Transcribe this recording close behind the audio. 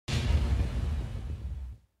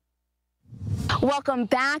Welcome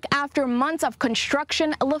back. After months of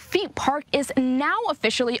construction, Lafitte Park is now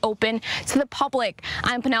officially open to the public.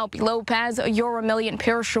 I'm Penelope Lopez, your A Million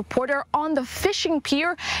Parish reporter on the fishing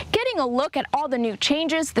pier, getting a look at all the new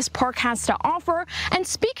changes this park has to offer and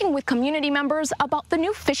speaking with community members about the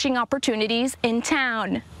new fishing opportunities in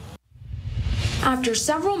town. After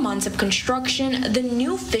several months of construction, the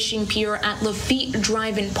new fishing pier at Lafitte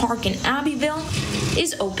Drive-In Park in Abbeville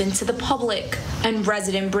is open to the public, and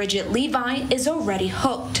resident Bridget Levi is already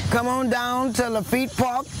hooked. Come on down to Lafitte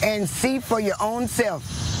Park and see for your own self.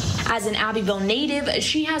 As an Abbeville native,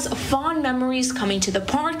 she has fond memories coming to the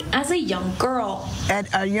park as a young girl. At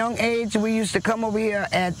a young age, we used to come over here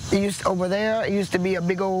over there. It used to be a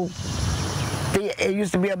big old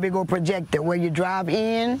projector where you drive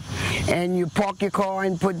in and you park your car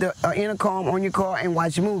and put the intercom on your car and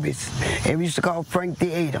watch movies. It used to call Frank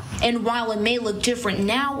Theater. And while it may look different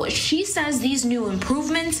now, she says these new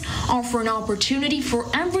improvements offer an opportunity for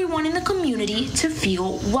everyone in the community to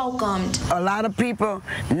feel welcomed. A lot of people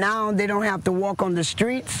now, they don't have to walk on the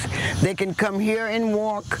streets. They can come here and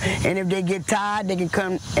walk, and if they get tired, they can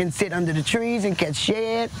come and sit under the trees and catch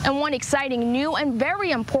shade. And one exciting new and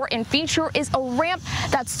very important feature is a ramp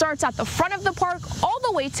that starts at the front of the park all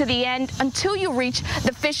the way to the end until you reach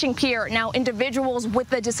the fishing pier. Now, individuals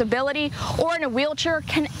with a disability or in a wheelchair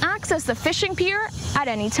can access the fishing pier at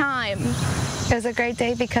any time. It was a great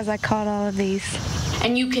day because I caught all of these.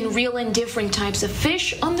 And you can reel in different types of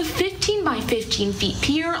fish on the 15 by 15 feet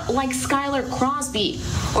pier like Skylar Crosby.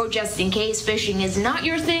 Or just in case fishing is not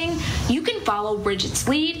your thing, you can follow Bridget's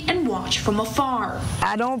lead and watch from afar.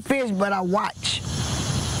 I don't fish, but I watch.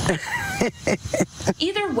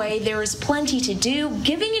 Either way, there is plenty to do,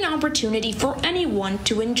 giving an opportunity for anyone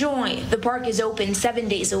to enjoy. The park is open 7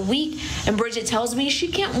 days a week, and Bridget tells me she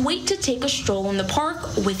can't wait to take a stroll in the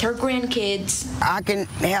park with her grandkids. I can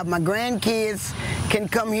have my grandkids can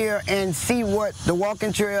come here and see what the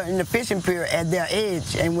walking trail and the fishing pier at their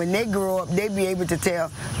age, and when they grow up, they'll be able to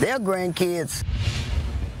tell their grandkids.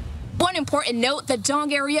 One important note, the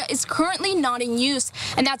dog area is currently not in use,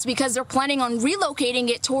 and that's because they're planning on relocating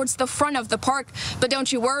it towards the front of the park. But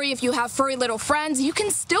don't you worry, if you have furry little friends, you can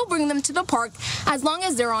still bring them to the park as long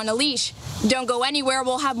as they're on a leash. Don't go anywhere.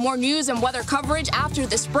 We'll have more news and weather coverage after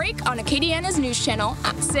this break on Acadiana's News Channel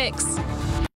at 6.